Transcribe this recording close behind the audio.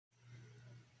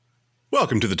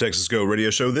Welcome to the Texas Go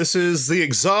Radio Show. This is the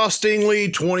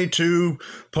exhaustingly 22-second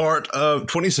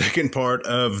part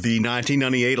of the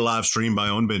 1998 live stream by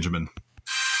Owen Benjamin.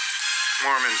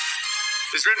 Mormon.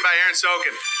 It's written by Aaron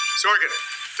Sorkin.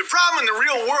 The problem in the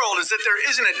real world is that there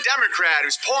isn't a Democrat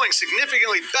who's polling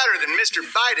significantly better than Mr.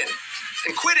 Biden.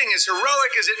 And quitting, as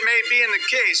heroic as it may be in the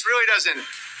case, really does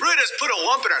put a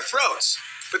lump in our throats.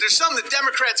 But there's something that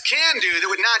Democrats can do that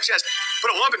would not just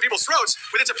put a lump in people's throats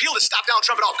with its appeal to stop Donald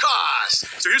Trump at all costs.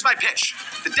 So here's my pitch.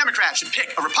 The Democrats should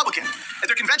pick a Republican.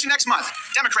 At their convention next month,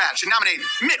 Democrats should nominate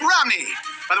Mitt Romney.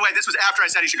 By the way, this was after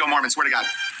I said he should go Mormon, swear to God.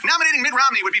 Nominating Mitt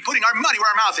Romney would be putting our money where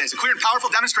our mouth is, a clear and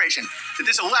powerful demonstration that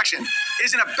this election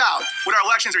isn't about what our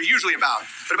elections are usually about,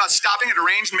 but about stopping a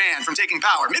deranged man from taking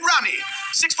power. Mitt Romney,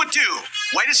 6'2",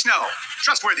 white as snow,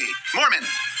 trustworthy, Mormon.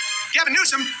 Gavin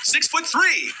Newsom, 6'3",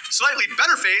 slightly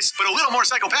better face, but a little more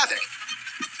psychopathic.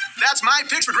 That's my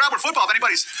pitch for Grappler football if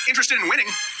anybody's interested in winning.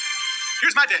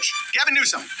 Here's my pitch. Gavin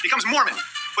Newsom becomes Mormon,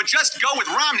 but just go with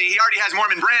Romney. He already has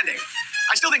Mormon branding.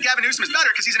 I still think Gavin Newsom is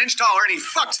better because he's an inch taller and he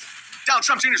fucked Donald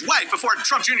Trump Jr.'s wife before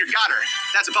Trump Jr. got her.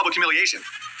 That's a public humiliation.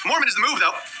 Mormon is the move,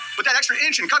 though. But that extra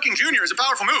inch in cucking Jr. is a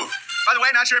powerful move. By the way,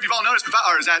 not sure if you've all noticed,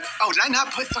 or is that... Oh, did I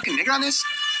not put fucking nigger on this?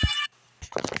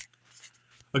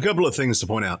 A couple of things to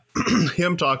point out.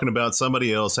 Him talking about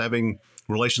somebody else having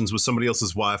relations with somebody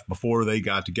else's wife before they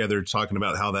got together, talking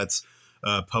about how that's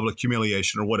public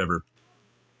humiliation or whatever.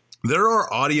 There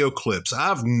are audio clips.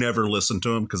 I've never listened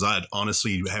to them because I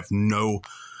honestly have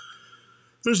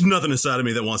there's nothing inside of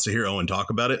me that wants to hear Owen talk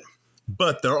about it.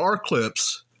 But there are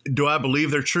clips. Do I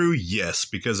believe they're true? Yes,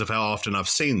 because of how often I've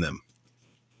seen them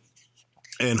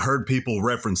and heard people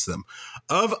reference them,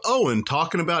 of Owen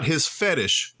talking about his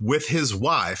fetish with his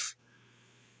wife,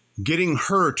 getting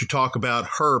her to talk about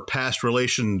her past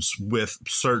relations with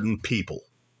certain people.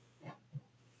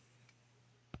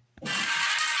 Okay,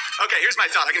 here's my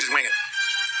thought. I can just wing it.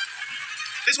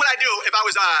 This is what I'd do if I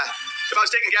was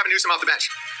taking Gavin Newsom off the bench.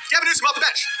 Gavin Newsom off the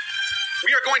bench.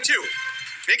 We are going to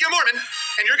make you a Mormon,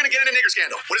 and you're going to get in a nigger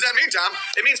scandal. What does that mean, Tom?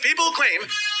 It means people claim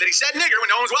that he said nigger when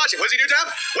no one was watching. What does he do, Tom?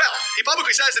 Well, he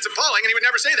publicly says it's appalling, and he would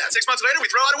never say that. 6 months later, we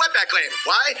throw out a wetback claim.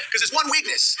 Why? Because his one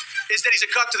weakness is that he's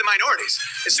a cuck to the minorities.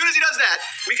 As soon as he does that,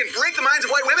 we can break the minds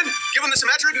of white women, give them the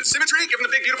symmetry, give them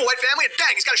the big, beautiful white family, and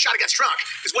bang, he's got a shot against Trump.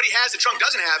 Because what he has that Trump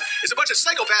doesn't have is a bunch of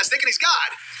psychopaths thinking he's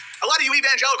God. A lot of you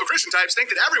evangelical Christian types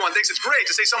think that everyone thinks it's great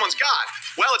to say someone's God.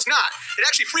 Well, it's not. It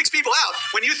actually freaks people out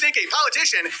when you think a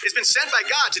politician has been sent by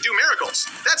God to do miracles.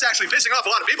 That's actually pissing off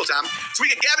a lot of people, Tom. So we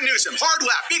get Gavin Newsom, hard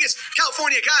left, biggest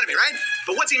California economy, right?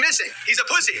 But what's he missing? He's a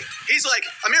pussy. He's like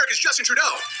America's Justin Trudeau.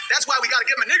 That's why we got to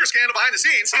give him a nigger scandal behind the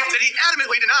scenes that he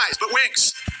adamantly denies, but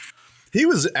winks. He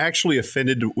was actually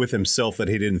offended with himself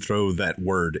that he didn't throw that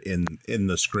word in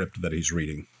the script that he's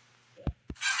reading.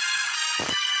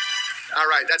 All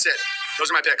right, that's it.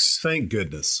 Those are my picks. Thank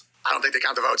goodness. I don't think they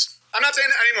count the votes. I'm not saying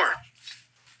that anymore.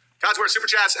 God's Word Super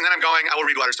Chats, and then I'm going. I will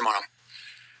read letters tomorrow.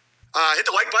 Hit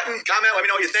the like button, comment, let me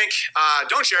know what you think.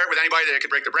 Don't share it with anybody that could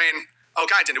break their brain. Oh,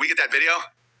 Kyneton, did we get that video?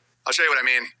 I'll show you what I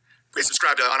mean. Please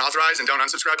subscribe to Unauthorized and don't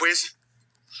unsubscribe, please.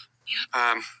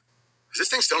 Yeah. Is this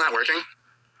thing still not working?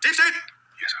 Deep State?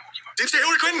 Yes, I'm working on it. Deep State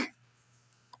Hillary Clinton?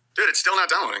 Dude, it's still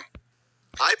not downloading.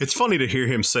 It's funny to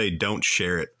hear him say, don't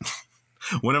share it.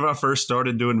 Whenever I first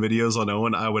started doing videos on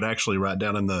Owen, I would actually write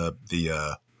down in the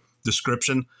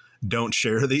description, don't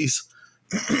share these.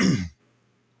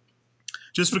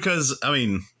 Just because, I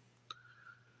mean,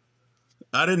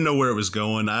 I didn't know where it was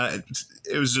going.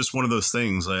 It was just one of those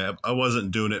things. I wasn't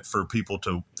doing it for people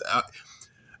to...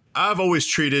 I've always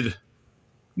treated,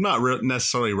 not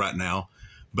necessarily right now,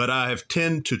 but I have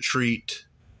tend to treat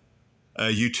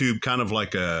YouTube kind of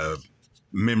like a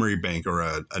memory bank or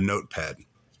a notepad.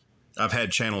 I've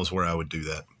had channels where I would do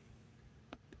that.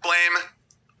 Blame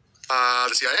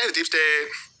the CIA, the Deep State.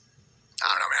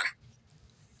 I don't know, man.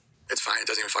 It's fine. It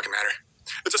doesn't even fucking matter.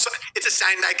 It's a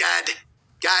sign by God.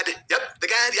 God. Yep. The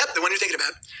God. Yep. The one you're thinking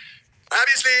about.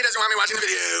 Obviously, he doesn't want me watching the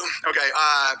video. Okay.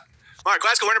 All right.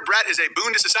 Classical learner Brett is a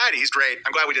boon to society. He's great.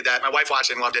 I'm glad we did that. My wife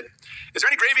watched it and loved it. Is there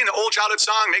any gravy in the old childhood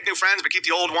song, Make New Friends, but keep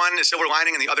the old one a silver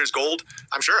lining and the other's gold?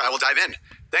 I'm sure. I will dive in.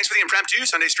 Thanks for the impromptu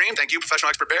Sunday stream. Thank you, professional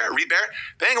expert bear, Reed Bear.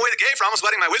 Bang away the gay for almost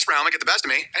letting my whisper helmet get the best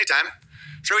of me. Anytime.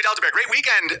 Shirley Delta Bear. Great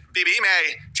weekend, BB. May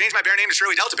I change my bear name to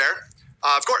Shirley Delta Bear?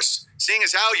 Of course. Seeing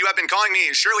as how you have been calling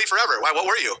me Shirley forever. Why, what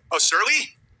were you? Oh,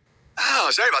 Surly?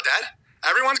 Oh, sorry about that.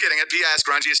 Everyone's getting it. P.S.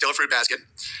 Grungy is still a fruit basket.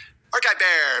 Archive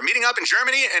Bear, meeting up in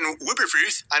Germany and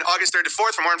Wupperfruth on August 3rd to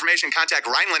 4th. For more information, contact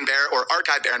Rhineland Bear or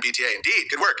Archive Bear on BTA.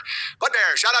 Indeed, good work. Bud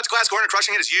Bear, shout out to Class Corner,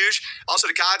 crushing it as usual. Also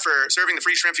to Cod for serving the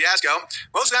free shrimp fiasco.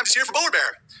 Most of the time to cheer for Bowler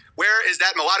Bear. Where is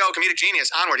that mulatto comedic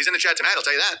genius? Onward, he's in the chat tonight, I'll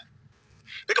tell you that.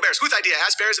 Pickle Bear, Sleuth idea.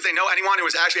 Ask bears if they know anyone who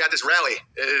was actually at this rally.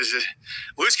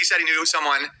 Lusky said he knew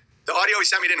someone. The audio he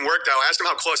sent me didn't work, though. I asked him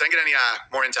how close. I didn't get any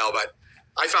more intel, but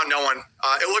I found no one.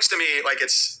 It looks to me like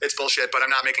it's bullshit, but I'm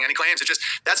not making any claims.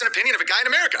 That's an opinion of a guy in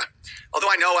America.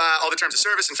 Although I know all the terms of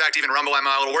service. In fact, even Rumble I'm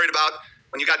a little worried about.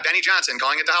 When you got Benny Johnson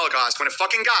calling it the Holocaust, when a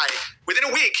fucking guy, within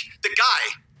a week, the guy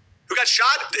who got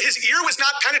shot, his ear was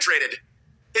not penetrated,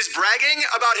 is bragging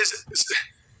about his...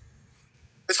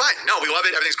 It's fine. No, we love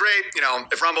it. Everything's great. You know,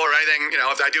 if Rumble or anything, you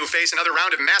know, if I do face another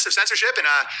round of massive censorship and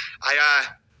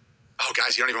oh,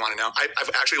 guys, you don't even want to know. I've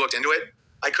actually looked into it.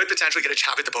 I could potentially get a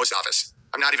job at the post office.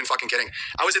 I'm not even fucking kidding.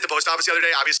 I was at the post office the other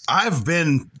day, obviously.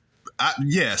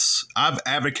 Yes, I've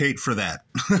advocate for that.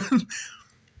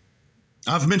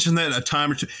 I've mentioned that a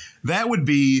time or two. That would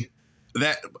be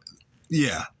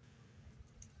yeah.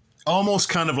 Almost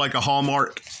kind of like a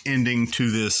Hallmark ending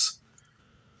to this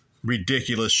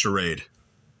ridiculous charade.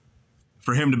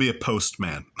 For him to be a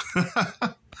postman. Yelling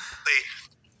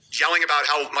about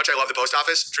how much I love the post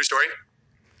office. True story.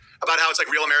 About how it's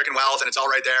like real American wealth and it's all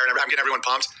right there and I'm getting everyone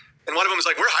pumped. And one of them was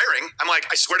like, we're hiring. I'm like,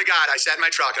 I swear to God, I sat in my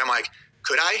truck and I'm like,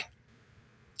 could I?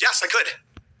 Yes, I could.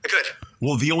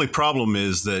 Well, the only problem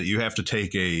is that you have to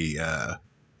take a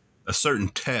certain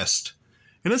test.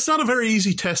 And it's not a very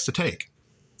easy test to take.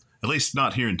 At least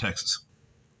not here in Texas.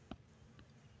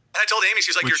 And I told Amy,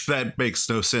 she's like, that makes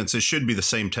no sense. It should be the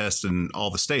same test in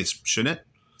all the states, shouldn't it?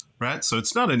 Right? So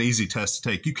it's not an easy test to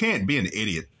take. You can't be an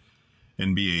idiot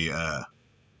and be a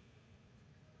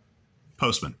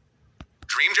postman.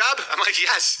 Dream job? I'm like,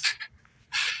 yes.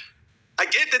 I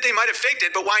get that they might have faked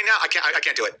it, but why now? I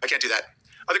can't do it. I can't do that.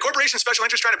 Are the corporation's special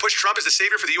interests trying to push Trump as the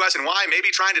savior for the U.S. and why?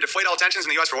 Maybe trying to deflate all tensions in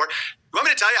the U.S. for war? You want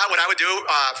me to tell you what I would do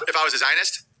if I was a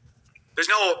Zionist? There's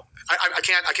no, I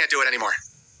can't do it anymore.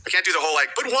 I can't do the whole like,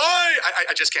 but why?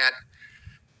 I just can't.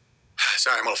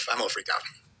 Sorry, I'm a little freaked out.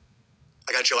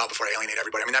 I gotta chill out before I alienate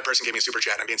everybody. I mean, that person gave me a super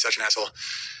chat and I'm being such an asshole.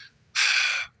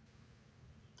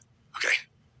 Okay.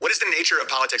 What is the nature of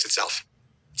politics itself?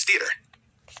 It's theater.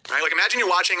 Right? Like imagine you're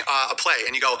watching a play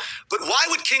and you go, but why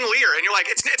would King Lear? And you're like,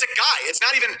 it's a guy. It's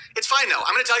not even, it's fine though.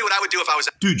 I'm going to tell you what I would do if I was.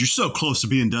 Dude, you're so close to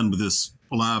being done with this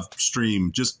live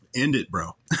stream. Just end it,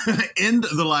 bro. End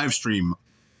the live stream.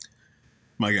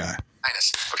 My guy.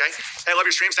 Okay. Hey, I love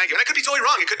your streams. Thank you. And I could be totally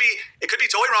wrong. It could be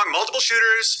totally wrong. Multiple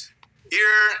shooters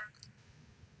here.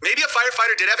 Maybe a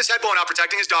firefighter did have his head blown out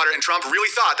protecting his daughter, and Trump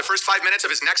really thought the first 5 minutes of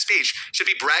his next speech should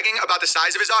be bragging about the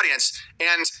size of his audience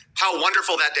and how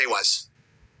wonderful that day was.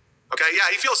 Okay, yeah,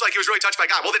 he feels like he was really touched by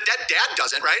God. Well, the dead dad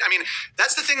doesn't, right? I mean,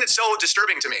 that's the thing that's so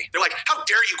disturbing to me. They're like, how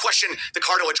dare you question the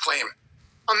cartilage claim?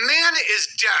 A man is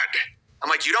dead.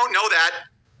 I'm like, you don't know that.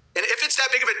 And if it's that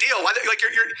big of a deal, why? Like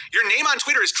your name on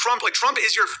Twitter is Trump. Like Trump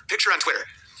is your picture on Twitter.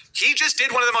 He just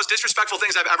did one of the most disrespectful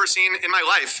things I've ever seen in my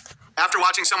life after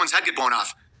watching someone's head get blown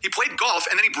off. He played golf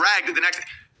and then he bragged the next.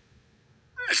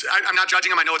 I'm not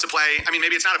judging him. I know it's a play. I mean,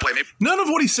 maybe it's not a play. Maybe. None of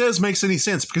what he says makes any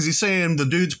sense because he's saying the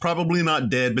dude's probably not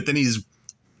dead, but then he's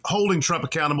holding Trump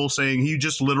accountable, saying he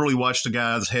just literally watched a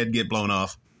guy's head get blown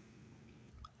off.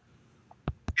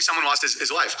 Someone lost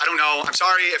his life. I don't know. I'm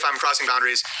sorry if I'm crossing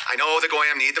boundaries. I know the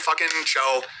Goyim need the fucking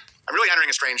show. I'm really entering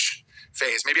a strange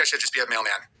phase. Maybe I should just be a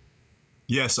mailman.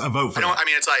 Yes, I vote for that. I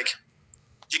mean, it's like,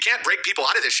 you can't break people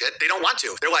out of this shit. They don't want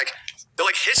to. They'll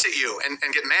hiss at you and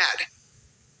get mad.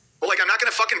 Well, like, I'm not going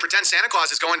to fucking pretend Santa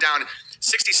Claus is going down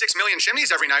 66 million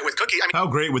chimneys every night with cookie. I mean, how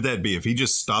great would that be if he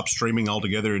just stopped streaming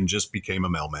altogether and just became a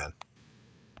mailman?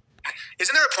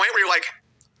 Isn't there a point where you're like,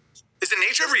 is the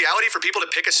nature of reality for people to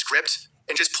pick a script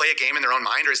and just play a game in their own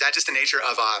mind? Or is that just the nature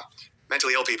of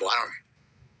mentally ill people? I don't know.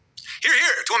 Here,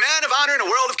 to a man of honor in a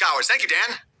world of cowards. Thank you,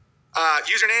 Dan.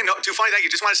 Username, no, too funny, thank you.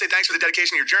 Just want to say thanks for the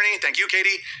dedication of your journey. Thank you,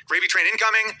 Katie. Gravy train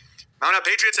incoming. Mount Up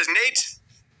Patriot says Nate.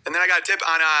 And then I got a tip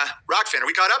on Rockfin. Are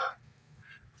we caught up?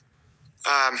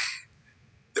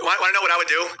 Want to know what I would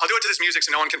do? I'll do it to this music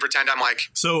so no one can pretend I'm like.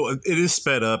 So it is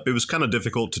sped up. It was kind of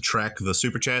difficult to track the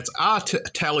super chats. I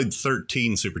tallied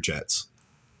 13 super chats.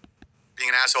 Being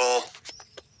an asshole.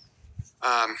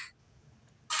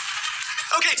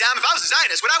 Okay, Tom, if I was a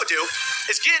Zionist, what I would do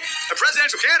is get a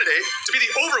presidential candidate to be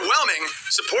the overwhelming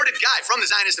supported guy from the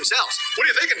Zionists themselves. What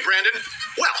are you thinking, Brandon?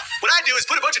 Well, what I do is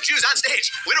put a bunch of Jews on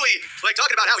stage, literally like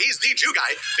talking about how he's the Jew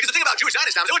guy. Because the thing about Jewish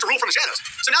Zionists now is they like to rule from the shadows.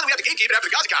 So now that we have to gatekeep it after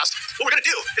the Holocaust, what we're going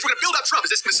to do is we're going to build up Trump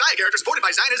as this Messiah character supported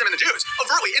by Zionism and the Jews,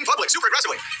 overtly, in public, super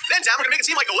aggressively. Then, Tom, we're going to make it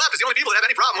seem like the left is the only people that have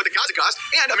any problem with the Holocaust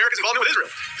and America's involvement with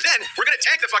Israel. Then we're going to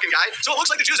tank the fucking guy so it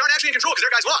looks like the Jews aren't actually in control because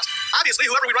their guys lost.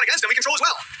 Obviously, whoever we run against them, we control as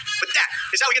well. But that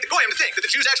is how we get the Goyim to think that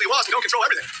the Jews actually lost and don't control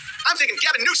everything. I'm thinking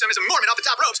Gavin Newsom is a Mormon off the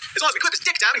top ropes as long as we clip his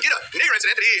dick down and get a nigger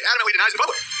incident that he adamantly denies in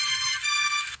public.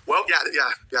 Well, yeah.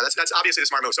 That's obviously the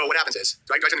smart move. So what happens is,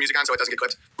 do I turn the music on so it doesn't get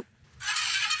clipped?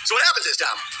 So what happens is,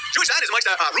 Tom, Jewish Zionism likes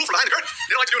to rule from behind the curtain.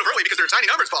 They don't like to do it overtly because they're tiny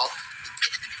numbers, Paul.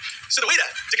 So the way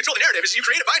to control the narrative is you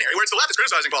create a binary where it's the left is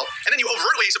criticizing Paul, and then you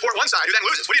overtly support one side who then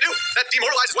loses. What do? That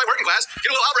demoralizes white working class.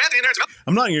 Get a little Albert Anthony in there.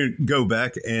 I'm not going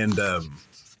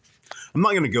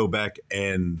to go back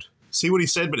and see what he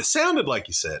said, but it sounded like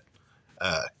he said.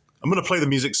 I'm going to play the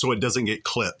music so it doesn't get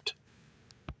clipped.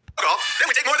 Then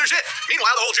we take more of their shit.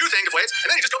 Meanwhile, the whole Jew thing deflates, and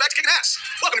then you just go back to kicking ass.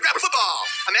 Welcome to Grabber Football.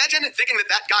 Imagine thinking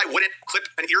that guy wouldn't clip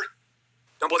an ear.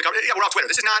 Don't blow the cover. Yeah, we're off Twitter.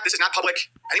 This is not public.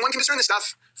 Anyone can discern this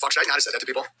stuff. Fuck, should I not have said that to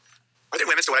people? Are they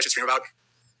limits to what I should stream about?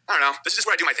 I don't know. This is just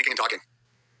where I do my thinking and talking.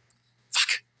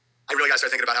 Fuck. I really gotta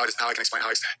start thinking about how I can explain how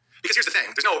I. Because here's the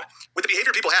thing. With the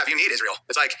behavior people have, you need Israel.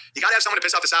 It's like, you gotta have someone to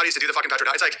piss off the Saudis to do the fucking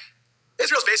petrodollar. It's like,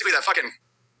 Israel's basically that fucking,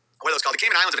 what are those called? The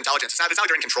Cayman Islands of intelligence. It's not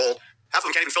like they're in control. Half of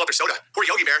them can't even fill up their soda. Poor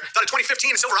Yogi Bear thought a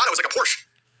 2015 Silverado was like a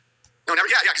Porsche. No, never.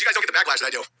 Yeah, because you guys don't get the backlash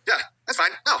that I do. Yeah, that's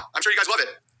fine. No, I'm sure you guys love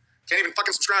it. Can't even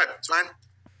fucking subscribe. It's fine.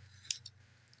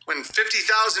 When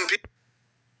 50,000 people,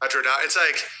 it's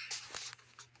like,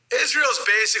 Israel's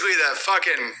basically the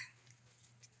fucking,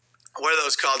 what are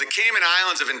those called? The Cayman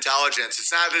Islands of intelligence.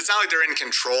 It's not like they're in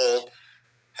control.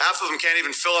 Half of them can't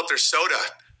even fill up their soda.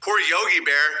 Poor Yogi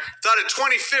Bear thought a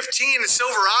 2015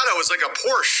 Silverado was like a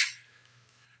Porsche.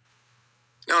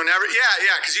 No, never.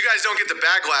 Yeah, because you guys don't get the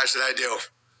backlash that I do.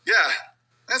 Yeah,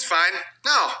 that's fine.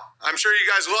 No, I'm sure you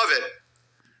guys love it.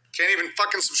 Can't even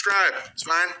fucking subscribe. It's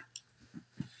fine.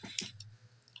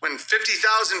 When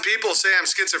 50,000 people say I'm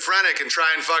schizophrenic and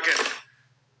try and fucking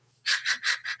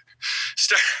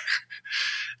start,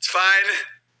 it's fine.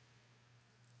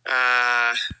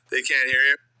 They can't hear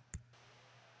you.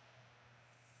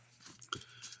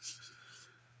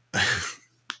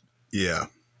 Yeah.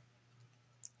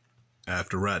 I have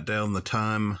to write down the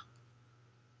time.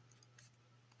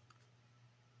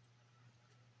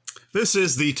 This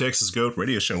is the Texas Goat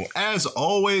Radio Show. As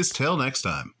always, till next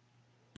time.